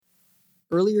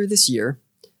Earlier this year,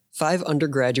 5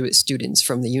 undergraduate students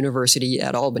from the University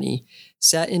at Albany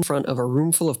sat in front of a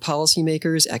room full of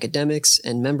policymakers, academics,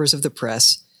 and members of the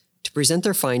press to present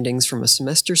their findings from a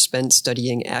semester spent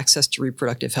studying access to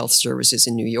reproductive health services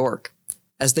in New York.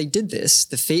 As they did this,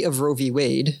 the fate of Roe v.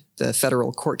 Wade, the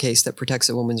federal court case that protects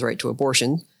a woman's right to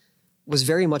abortion, was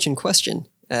very much in question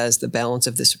as the balance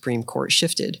of the Supreme Court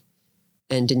shifted.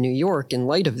 And in New York, in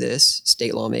light of this,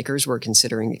 state lawmakers were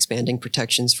considering expanding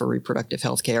protections for reproductive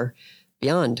health care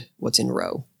beyond what's in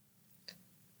Roe.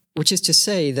 Which is to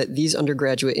say that these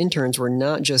undergraduate interns were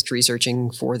not just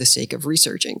researching for the sake of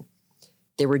researching.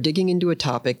 They were digging into a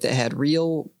topic that had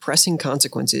real, pressing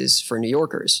consequences for New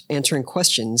Yorkers, answering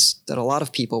questions that a lot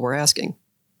of people were asking.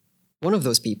 One of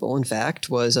those people, in fact,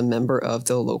 was a member of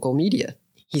the local media.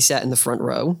 He sat in the front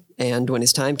row, and when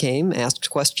his time came, asked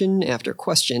question after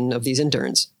question of these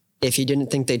interns. If he didn't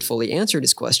think they'd fully answered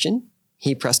his question,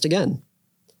 he pressed again.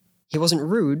 He wasn't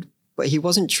rude, but he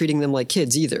wasn't treating them like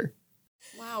kids either.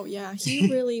 Wow, yeah, he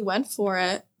really went for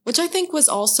it, which I think was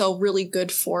also really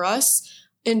good for us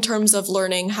in terms of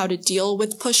learning how to deal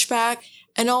with pushback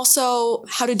and also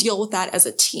how to deal with that as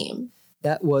a team.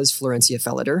 That was Florencia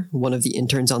Felliter, one of the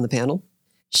interns on the panel.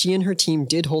 She and her team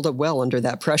did hold up well under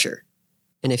that pressure.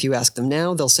 And if you ask them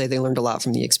now, they'll say they learned a lot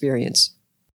from the experience.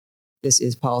 This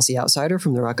is Policy Outsider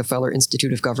from the Rockefeller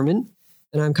Institute of Government,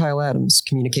 and I'm Kyle Adams,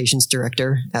 Communications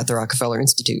Director at the Rockefeller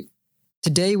Institute.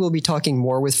 Today, we'll be talking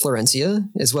more with Florencia,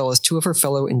 as well as 2 of her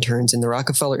fellow interns in the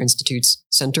Rockefeller Institute's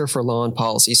Center for Law and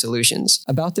Policy Solutions,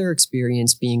 about their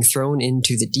experience being thrown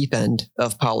into the deep end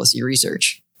of policy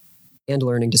research and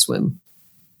learning to swim.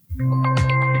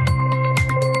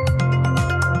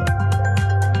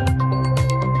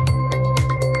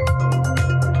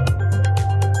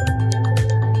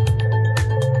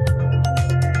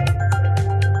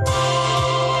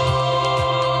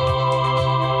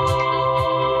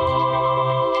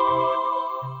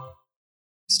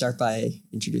 Start by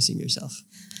introducing yourself.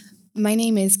 My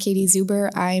name is Katie Zuber.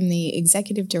 I'm the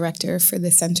Executive Director for the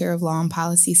Center of Law and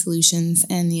Policy Solutions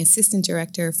and the Assistant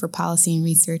Director for Policy and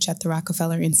Research at the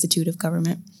Rockefeller Institute of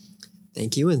Government.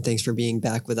 Thank you, and thanks for being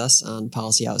back with us on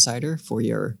Policy Outsider for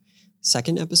your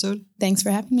second episode. Thanks for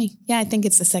having me. Yeah, I think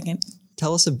it's the second.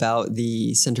 Tell us about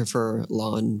the Center for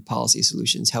Law and Policy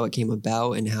Solutions, how it came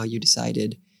about, and how you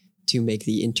decided to make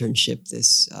the internship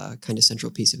this kind of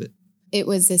central piece of it. It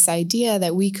was this idea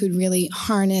that we could really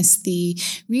harness the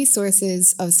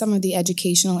resources of some of the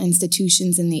educational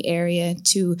institutions in the area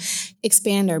to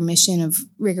expand our mission of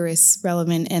rigorous,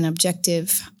 relevant, and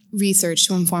objective research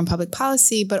to inform public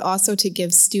policy, but also to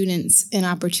give students an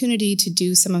opportunity to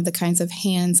do some of the kinds of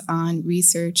hands-on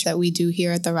research that we do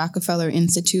here at the Rockefeller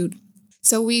Institute.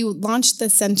 So we launched the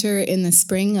center in the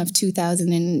spring of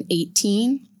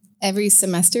 2018. Every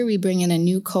semester, we bring in a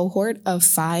new cohort of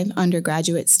 5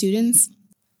 undergraduate students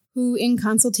who, in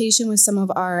consultation with some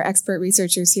of our expert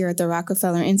researchers here at the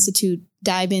Rockefeller Institute,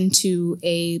 dive into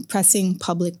a pressing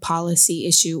public policy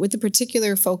issue with a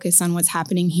particular focus on what's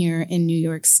happening here in New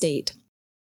York State.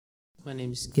 My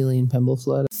name is Gillian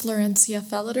Pembleflood. Florencia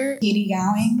Felliter. Katie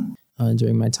Gowing.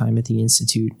 During my time at the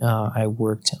Institute, I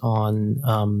worked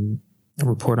on a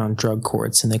report on drug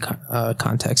courts in the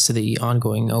context of the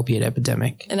ongoing opiate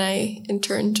epidemic. And I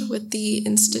interned with the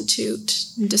Institute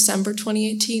in December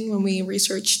 2018 when we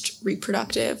researched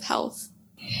reproductive health.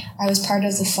 I was part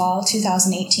of the fall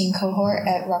 2018 cohort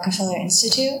at Rockefeller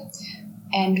Institute,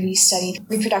 and we studied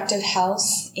reproductive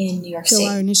health in New York State.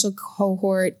 So our initial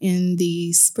cohort in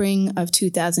the spring of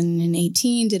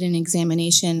 2018 did an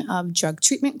examination of drug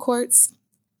treatment courts,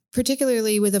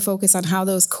 particularly with a focus on how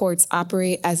those courts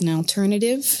operate as an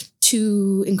alternative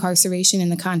to incarceration in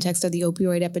the context of the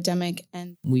opioid epidemic.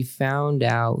 And we found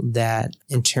out that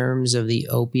in terms of the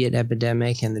opiate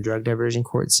epidemic and the drug diversion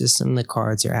court system, the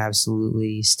cards are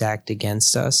absolutely stacked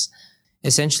against us.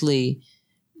 Essentially,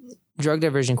 drug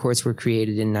diversion courts were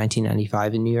created in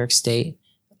 1995 in New York State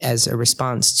as a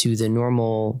response to the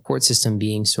normal court system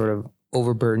being sort of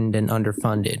overburdened and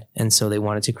underfunded. And so they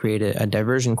wanted to create a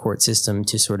diversion court system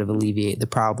to sort of alleviate the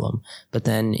problem. But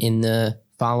then in the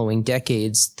following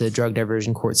decades, the drug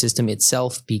diversion court system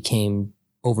itself became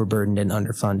overburdened and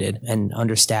underfunded and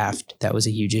understaffed. That was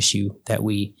a huge issue that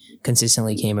we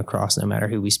consistently came across, no matter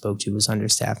who we spoke to, was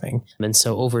understaffing. And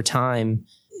so over time,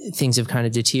 things have kind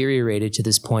of deteriorated to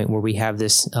this point where we have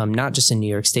this, not just in New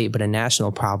York State, but a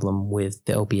national problem with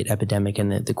the opiate epidemic,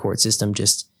 and the court system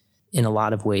just in a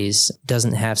lot of ways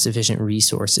doesn't have sufficient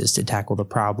resources to tackle the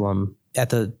problem at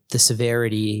the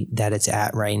severity that it's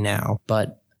at right now.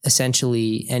 But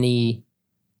essentially, any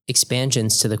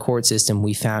expansions to the court system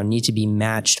we found need to be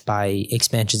matched by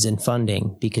expansions in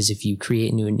funding, because if you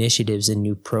create new initiatives and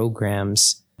new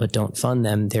programs but don't fund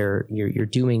them, you're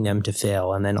dooming them to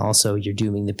fail. And then also you're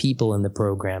dooming the people in the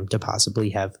program to possibly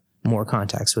have more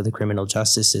contacts with the criminal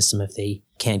justice system if they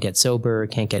can't get sober,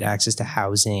 can't get access to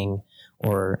housing,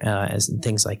 or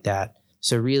things like that.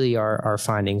 So really our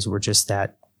findings were just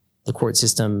that the court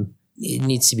system, it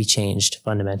needs to be changed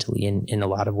fundamentally in a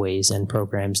lot of ways, and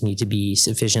programs need to be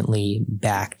sufficiently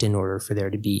backed in order for there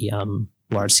to be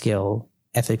large-scale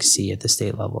efficacy at the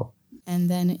state level. And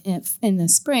then in the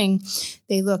spring,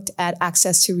 they looked at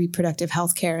access to reproductive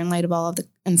health care in light of all of the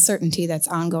uncertainty that's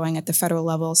ongoing at the federal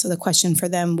level. So the question for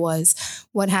them was,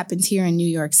 what happens here in New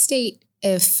York State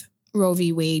if Roe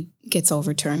v. Wade gets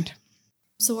overturned?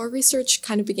 So our research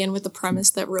kind of began with the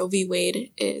premise that Roe v.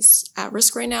 Wade is at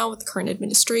risk right now with the current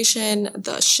administration,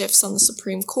 the shifts on the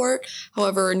Supreme Court.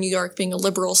 However, New York being a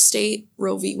liberal state,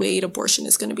 Roe v. Wade, abortion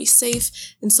is going to be safe.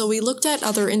 And so we looked at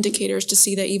other indicators to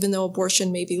see that even though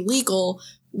abortion may be legal,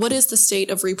 what is the state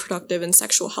of reproductive and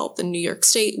sexual health in New York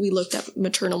State? We looked at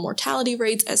maternal mortality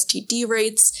rates, STD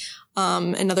rates,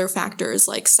 and other factors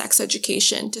like sex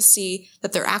education to see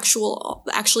that there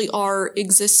actually are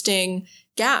existing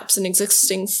gaps and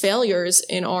existing failures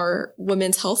in our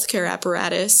women's healthcare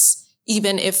apparatus,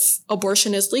 even if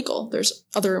abortion is legal. There's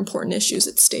other important issues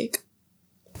at stake.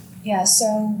 Yeah,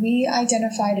 so we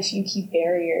identified a few key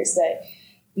barriers that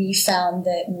we found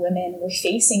that women were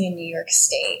facing in New York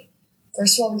State.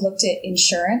 First of all, we looked at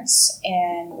insurance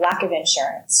and lack of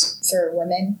insurance for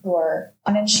women who are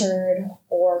uninsured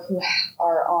or who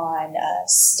are on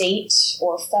state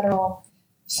or federal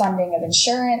funding of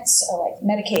insurance, or like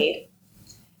Medicaid.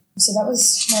 So that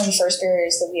was one of the first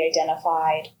barriers that we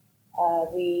identified.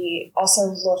 We also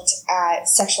looked at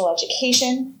sexual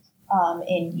education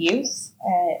in youth,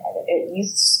 at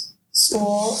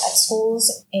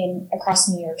schools across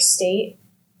New York State.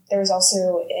 There was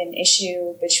also an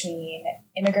issue between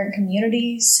immigrant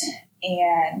communities,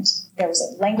 and there was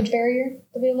a language barrier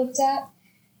that we looked at,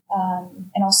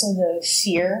 and also the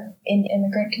fear in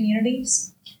immigrant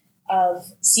communities of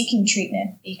seeking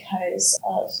treatment because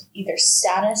of either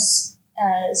status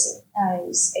as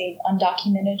an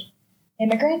undocumented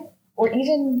immigrant or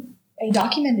even a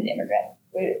documented immigrant.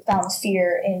 We found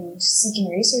fear in seeking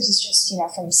resources just,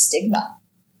 from stigma.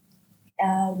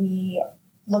 We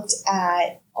looked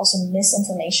at also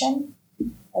misinformation.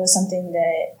 That was something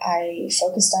that I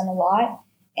focused on a lot,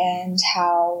 and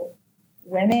how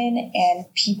women and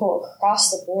people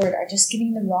across the board are just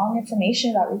getting the wrong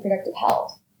information about reproductive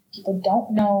health. People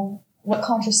don't know what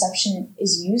contraception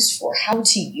is used for, how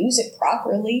to use it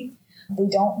properly. They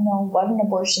don't know what an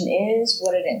abortion is,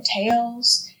 what it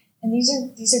entails. And these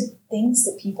are things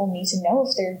that people need to know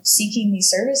if they're seeking these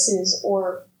services,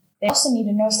 or they also need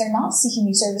to know if they're not seeking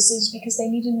these services because they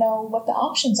need to know what the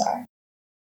options are.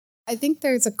 I think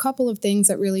there's a couple of things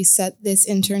that really set this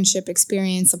internship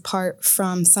experience apart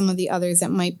from some of the others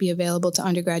that might be available to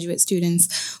undergraduate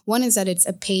students. One is that it's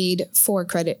a paid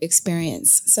for-credit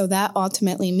experience. So that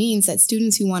ultimately means that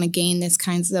students who want to gain this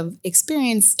kinds of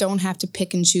experience don't have to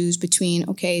pick and choose between,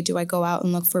 okay, do I go out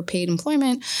and look for paid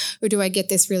employment, or do I get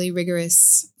this really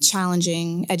rigorous,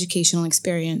 challenging educational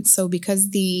experience? So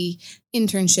because the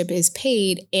internship is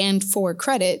paid and for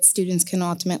credit, students can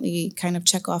ultimately kind of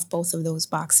check off both of those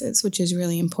boxes, which is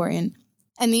really important.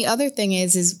 And the other thing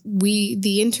is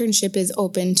the internship is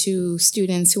open to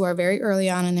students who are very early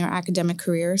on in their academic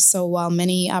careers. So while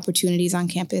many opportunities on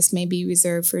campus may be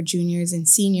reserved for juniors and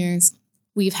seniors,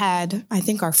 we've had, I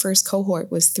think our first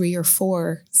cohort was 3 or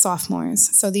 4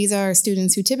 sophomores. So these are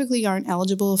students who typically aren't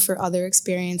eligible for other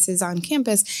experiences on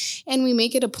campus. And we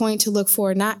make it a point to look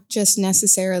for not just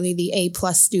necessarily the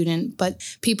A+ student, but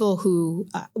people who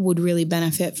would really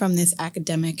benefit from this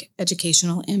academic,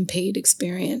 educational, and paid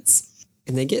experience.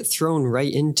 And they get thrown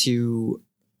right into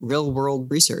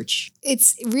real-world research.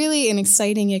 It's really an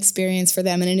exciting experience for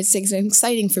them, and it's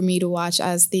exciting for me to watch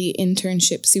as the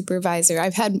internship supervisor.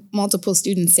 I've had multiple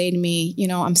students say to me,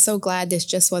 I'm so glad this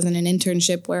just wasn't an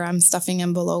internship where I'm stuffing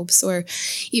envelopes, or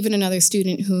even another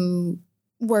student who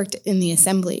worked in the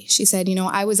assembly. She said,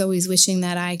 I was always wishing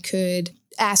that I could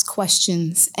ask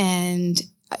questions and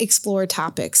explore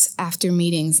topics after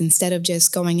meetings instead of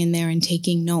just going in there and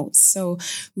taking notes. So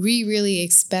we really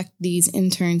expect these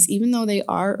interns, even though they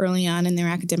are early on in their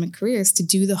academic careers, to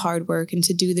do the hard work and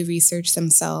to do the research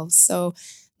themselves. So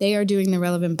they are doing the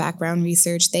relevant background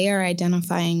research. They are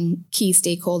identifying key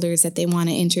stakeholders that they want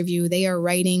to interview. They are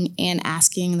writing and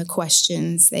asking the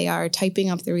questions. They are typing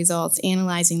up the results,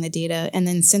 analyzing the data, and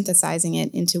then synthesizing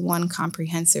it into one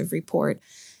comprehensive report.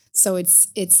 So it's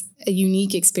a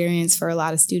unique experience for a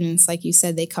lot of students. Like you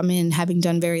said, they come in having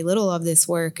done very little of this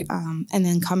work, and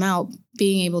then come out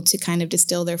being able to kind of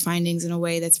distill their findings in a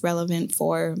way that's relevant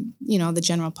for, the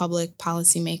general public,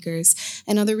 policymakers,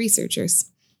 and other researchers.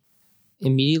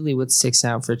 Immediately what sticks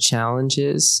out for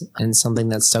challenges, and something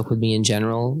that stuck with me in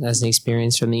general as an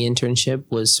experience from the internship,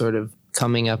 was sort of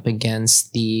coming up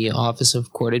against the Office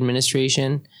of Court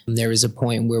Administration. There was a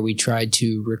point where we tried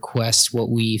to request what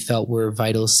we felt were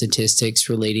vital statistics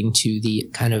relating to the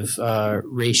kind of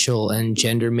racial and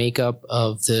gender makeup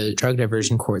of the drug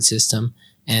diversion court system.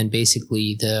 And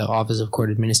basically, the Office of Court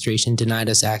Administration denied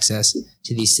us access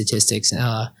to these statistics.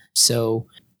 So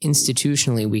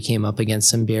institutionally, we came up against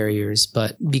some barriers.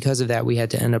 But because of that, we had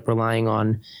to end up relying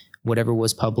on whatever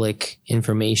was public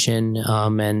information,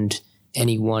 and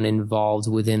anyone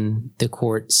involved within the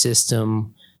court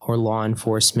system or law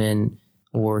enforcement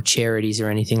or charities or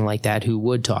anything like that who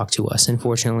would talk to us. And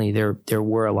fortunately, there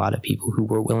were a lot of people who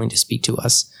were willing to speak to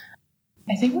us.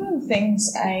 I think one of the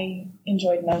things I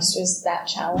enjoyed most was that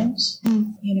challenge,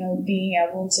 being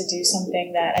able to do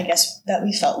something that I guess that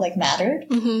we felt like mattered.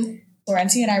 Mm-hmm.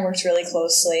 Laurentia and I worked really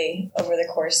closely over the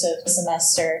course of the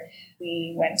semester.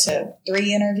 We went to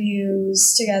 3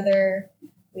 interviews together.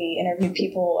 We interviewed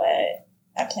people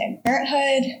at Planned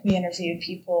Parenthood. We interviewed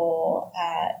people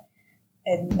at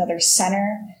another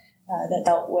center that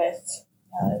dealt with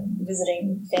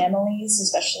visiting families,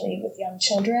 especially with young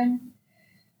children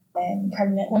and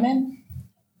pregnant women.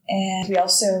 And we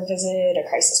also visited a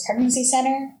crisis pregnancy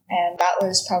center, and that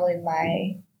was probably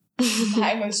my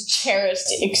most cherished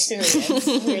experience,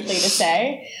 weirdly to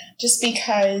say, just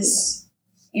because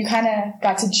you kind of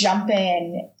got to jump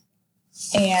in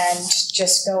and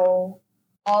just go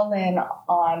all in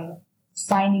on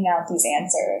finding out these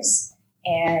answers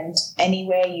and any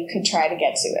way you could try to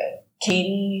get to it.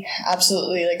 Katie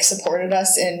absolutely supported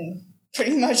us in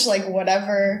pretty much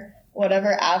whatever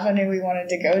avenue we wanted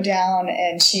to go down,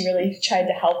 and she really tried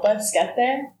to help us get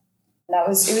there. It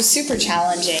was super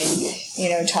challenging,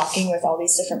 talking with all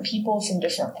these different people from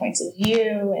different points of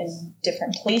view and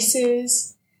different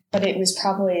places, but it was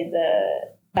probably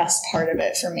the best part of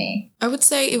it for me. I would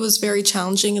say it was very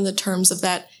challenging in the terms of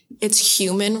that it's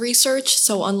human research.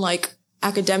 So unlike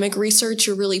academic research,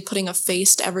 you're really putting a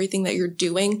face to everything that you're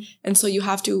doing. And so you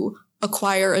have to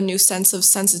acquire a new sense of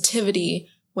sensitivity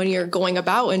when you're going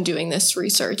about and doing this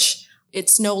research.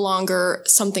 It's no longer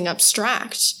something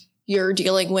abstract. You're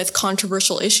dealing with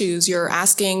controversial issues. You're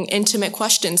asking intimate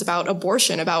questions about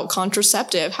abortion, about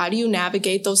contraceptive. How do you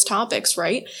navigate those topics,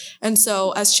 right? And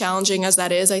so as challenging as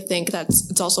that is, I think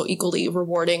it's also equally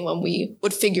rewarding when we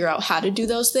would figure out how to do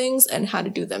those things and how to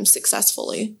do them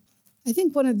successfully. I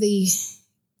think one of the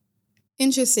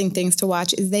interesting things to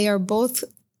watch is they are both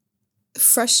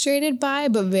frustrated by,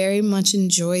 but very much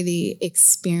enjoy the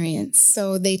experience.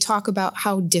 So they talk about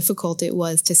how difficult it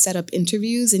was to set up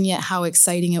interviews, and yet how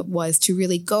exciting it was to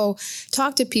really go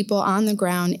talk to people on the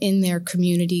ground in their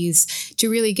communities to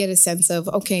really get a sense of,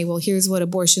 okay, well, here's what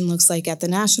abortion looks like at the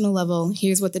national level.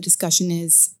 Here's what the discussion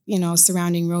is,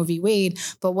 surrounding Roe v. Wade,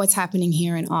 but what's happening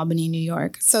here in Albany, New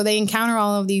York. So they encounter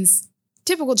all of these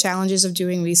typical challenges of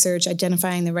doing research,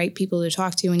 identifying the right people to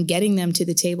talk to and getting them to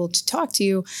the table to talk to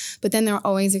you. But then they're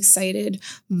always excited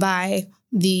by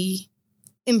the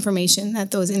information that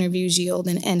those interviews yield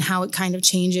and how it kind of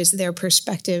changes their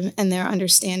perspective and their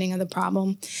understanding of the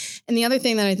problem. And the other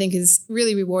thing that I think is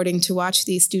really rewarding to watch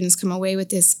these students come away with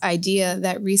this idea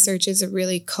that research is a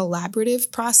really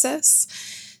collaborative process.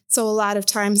 So a lot of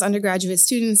times undergraduate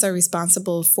students are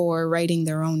responsible for writing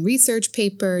their own research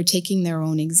paper, taking their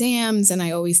own exams. And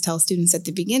I always tell students at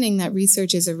the beginning that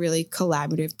research is a really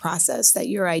collaborative process, that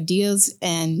your ideas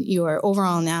and your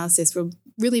overall analysis will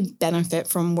really benefit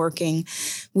from working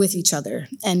with each other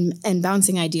and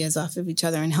bouncing ideas off of each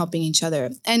other and helping each other.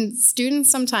 And students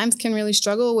sometimes can really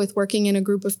struggle with working in a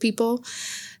group of people.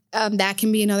 That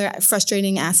can be another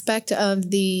frustrating aspect of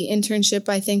the internship,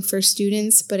 I think, for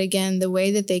students. But again, the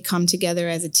way that they come together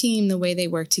as a team, the way they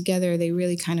work together, they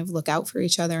really kind of look out for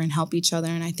each other and help each other.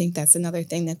 And I think that's another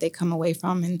thing that they come away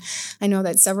from. And I know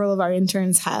that several of our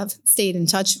interns have stayed in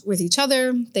touch with each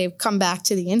other. They've come back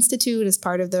to the Institute as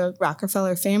part of the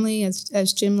Rockefeller family,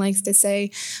 as Jim likes to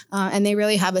say. And they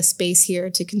really have a space here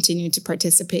to continue to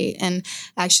participate. And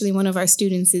actually, one of our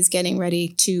students is getting ready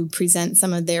to present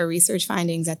some of their research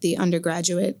findings at the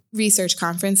undergraduate research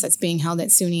conference that's being held at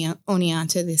SUNY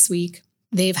Oneonta this week.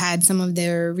 They've had some of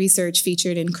their research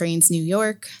featured in Crain's New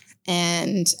York.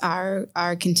 And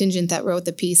our contingent that wrote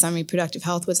the piece on reproductive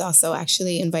health was also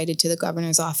actually invited to the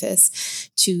governor's office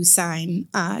to sign,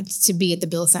 to be at the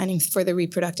bill signing for the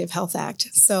Reproductive Health Act.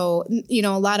 So, a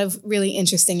lot of really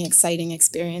interesting, exciting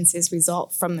experiences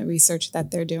result from the research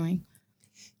that they're doing.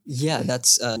 Yeah,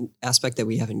 that's an aspect that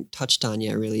we haven't touched on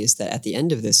yet, really, is that at the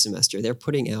end of this semester, they're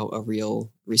putting out a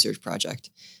real research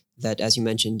project that, as you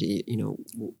mentioned,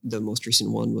 the most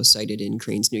recent one was cited in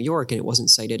Cranes, New York, and it wasn't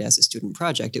cited as a student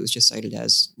project. It was just cited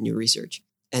as new research.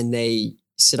 And they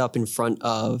sit up in front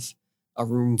of a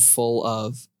room full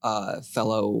of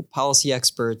fellow policy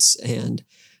experts and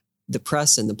the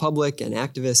press and the public and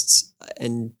activists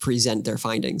and present their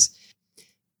findings.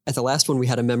 At the last one, we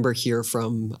had a member here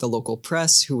from the local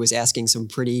press who was asking some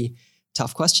pretty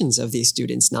tough questions of these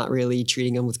students, not really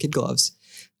treating them with kid gloves.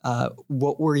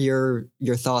 What were your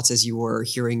thoughts as you were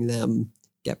hearing them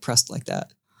get pressed like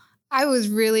that? I was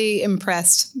really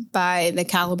impressed by the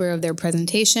caliber of their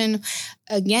presentation.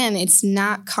 Again, it's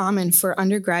not common for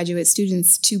undergraduate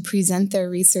students to present their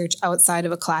research outside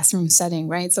of a classroom setting,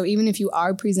 right? So even if you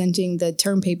are presenting the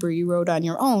term paper you wrote on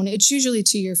your own, it's usually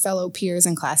to your fellow peers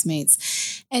and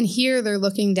classmates. And here they're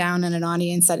looking down at an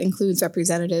audience that includes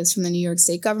representatives from the New York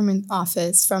State Government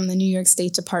Office, from the New York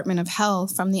State Department of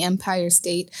Health, from the Empire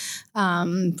State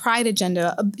Pride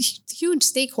Agenda, huge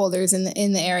stakeholders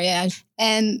in the area.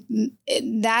 And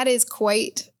that is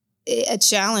quite a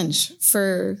challenge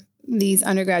for these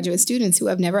undergraduate students who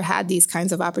have never had these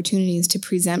kinds of opportunities to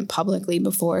present publicly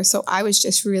before. So I was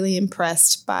just really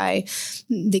impressed by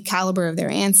the caliber of their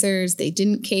answers. They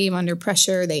didn't cave under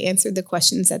pressure. They answered the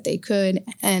questions that they could,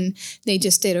 and they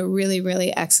just did a really,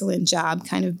 really excellent job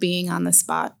kind of being on the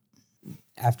spot.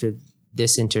 After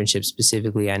this internship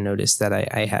specifically, I noticed that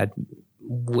I had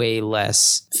way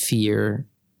less fear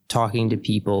talking to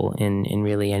people in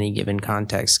really any given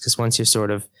context. Because once you're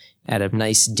sort of at a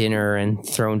nice dinner and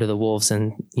thrown to the wolves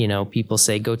and, people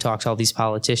say, go talk to all these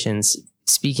politicians,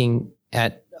 speaking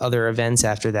at other events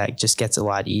after that just gets a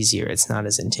lot easier. It's not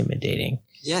as intimidating.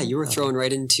 Yeah, you were thrown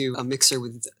right into a mixer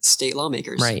with state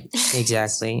lawmakers. Right,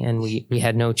 exactly. And we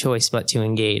had no choice but to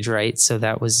engage, right? So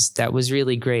that was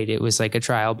really great. It was like a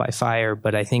trial by fire,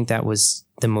 but I think that was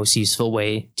the most useful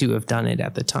way to have done it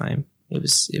at the time. It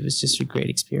was just a great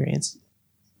experience.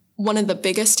 One of the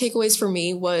biggest takeaways for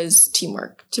me was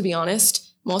teamwork, to be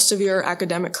honest. Most of your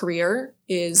academic career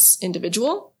is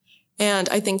individual. And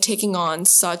I think taking on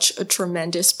such a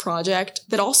tremendous project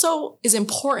that also is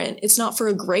important. It's not for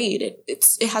a grade. It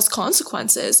has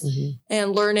consequences. Mm-hmm.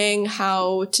 And learning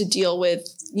how to deal with,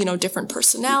 different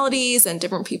personalities and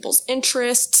different people's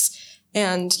interests.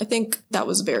 And I think that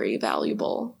was very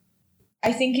valuable.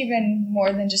 I think even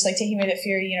more than just taking away the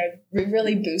fear,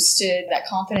 really boosted that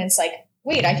confidence.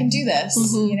 Wait, I can do this.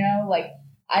 Mm-hmm.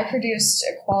 I produced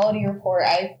a quality report.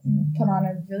 I put on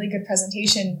a really good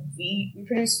presentation. We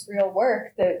produced real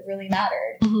work that really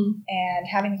mattered. Mm-hmm. And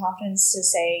having the confidence to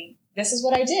say, this is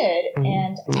what I did. Mm-hmm.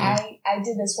 And I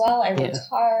did this well. I worked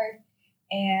hard.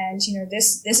 And,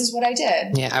 this is what I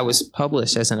did. Yeah, I was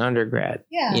published as an undergrad.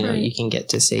 Yeah. Right. You can get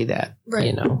to say that,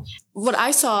 right. What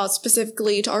I saw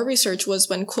specifically to our research was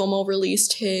when Cuomo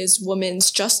released his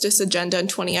Women's Justice Agenda in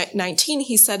 2019,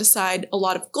 he set aside a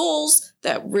lot of goals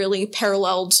that really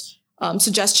paralleled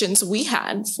suggestions we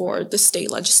had for the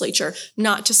state legislature.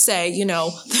 Not to say,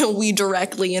 that we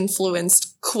directly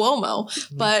influenced Cuomo,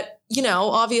 mm-hmm. but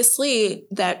obviously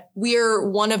that we're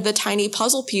one of the tiny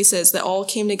puzzle pieces that all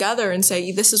came together and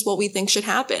say, this is what we think should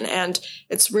happen. And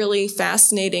it's really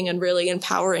fascinating and really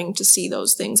empowering to see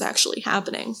those things actually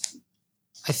happening.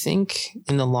 I think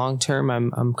in the long term,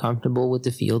 I'm comfortable with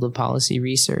the field of policy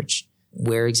research.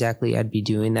 Where exactly I'd be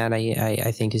doing that,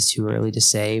 I think is too early to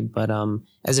say. But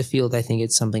as a field, I think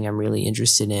it's something I'm really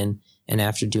interested in. And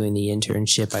after doing the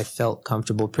internship, I felt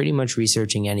comfortable pretty much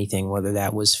researching anything, whether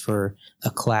that was for a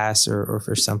class or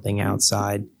for something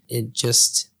outside. It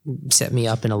just set me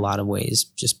up in a lot of ways,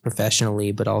 just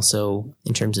professionally, but also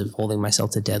in terms of holding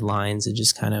myself to deadlines and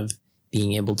just kind of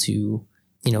being able to,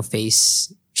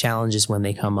 face challenges when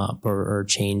they come up or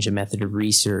change a method of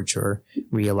research or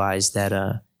realize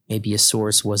that maybe a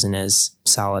source wasn't as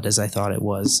solid as I thought it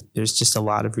was. There's just a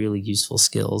lot of really useful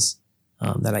skills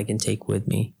that I can take with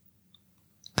me.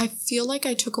 I feel like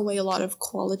I took away a lot of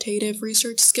qualitative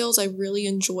research skills. I really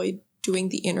enjoyed doing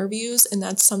the interviews, and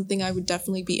that's something I would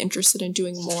definitely be interested in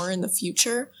doing more in the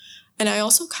future. And I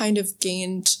also kind of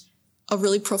gained a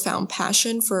really profound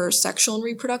passion for sexual and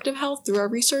reproductive health through our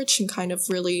research and kind of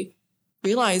really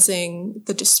realizing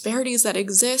the disparities that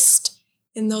exist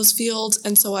in those fields.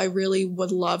 And so I really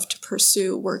would love to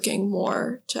pursue working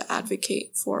more to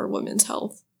advocate for women's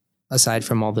health. aside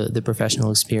from all the professional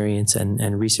experience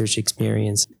and research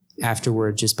experience,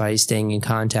 afterward, just by staying in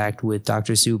contact with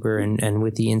Dr. Super and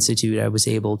with the Institute, I was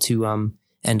able to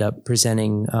end up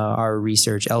presenting our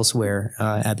research elsewhere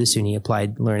at the SUNY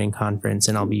Applied Learning Conference,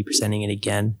 and I'll be presenting it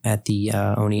again at the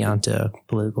Oneonta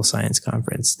Political Science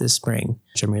Conference this spring,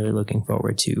 which I'm really looking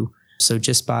forward to. So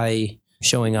just by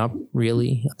showing up,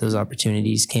 really, those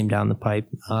opportunities came down the pipe,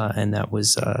 and that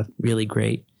was really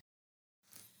great.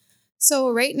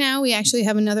 So right now we actually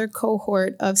have another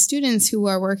cohort of students who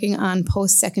are working on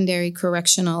post-secondary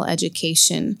correctional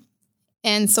education.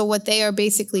 And so what they are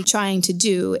basically trying to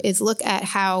do is look at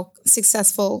how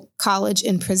successful college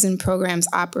and prison programs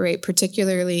operate,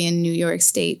 particularly in New York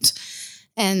State.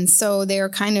 And so they're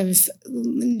kind of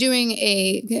laying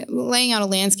out a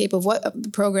landscape of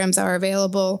what programs are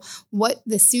available, what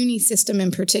the SUNY system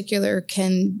in particular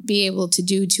can be able to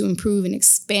do to improve and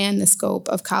expand the scope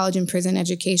of college and prison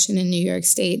education in New York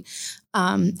State.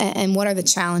 And what are the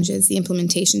challenges, the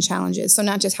implementation challenges? So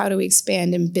not just how do we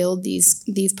expand and build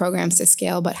these programs to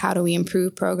scale, but how do we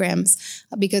improve programs?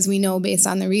 Because we know based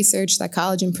on the research that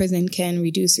college and prison can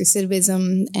reduce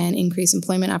recidivism and increase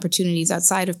employment opportunities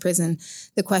outside of prison.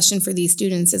 The question for these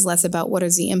students is less about what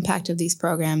is the impact of these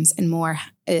programs and more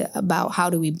about how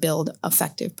do we build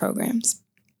effective programs.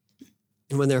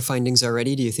 And when their findings are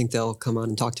ready, do you think they'll come on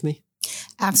and talk to me?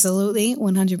 Absolutely,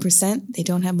 100%. They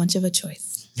don't have much of a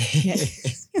choice.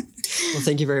 Well,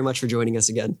 thank you very much for joining us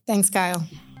again. Thanks, Kyle.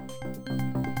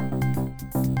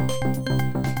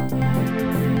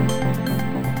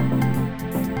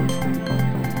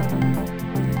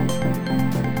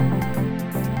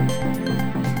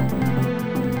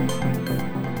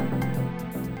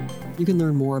 You can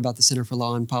learn more about the Center for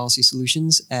Law and Policy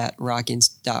Solutions at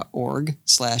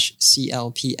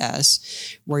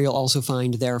rockinst.org/CLPS, where you'll also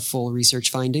find their full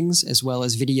research findings as well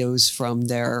as videos from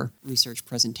their research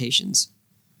presentations.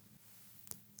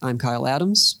 I'm Kyle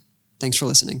Adams. Thanks for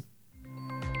listening.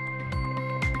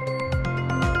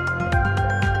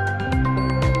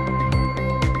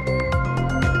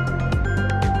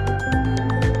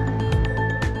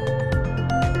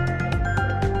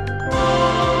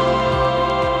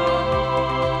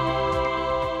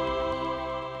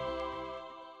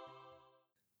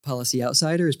 Policy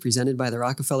Outsider is presented by the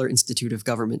Rockefeller Institute of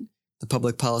Government, the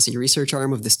public policy research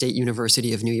arm of the State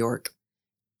University of New York.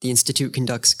 The Institute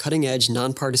conducts cutting-edge,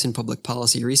 nonpartisan public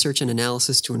policy research and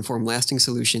analysis to inform lasting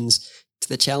solutions to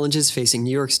the challenges facing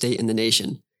New York State and the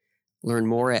nation. Learn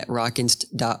more at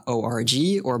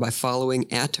rockinst.org or by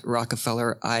following at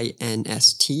Rockefeller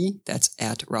INST, that's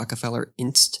at Rockefeller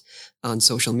Inst, on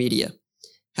social media.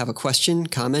 Have a question,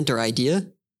 comment, or idea?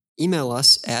 Email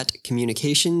us at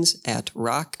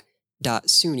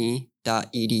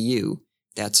communications@rock.suny.edu.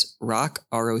 That's rock,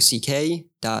 ROCK,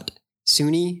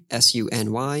 SUNY,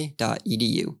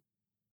 SUNY.edu.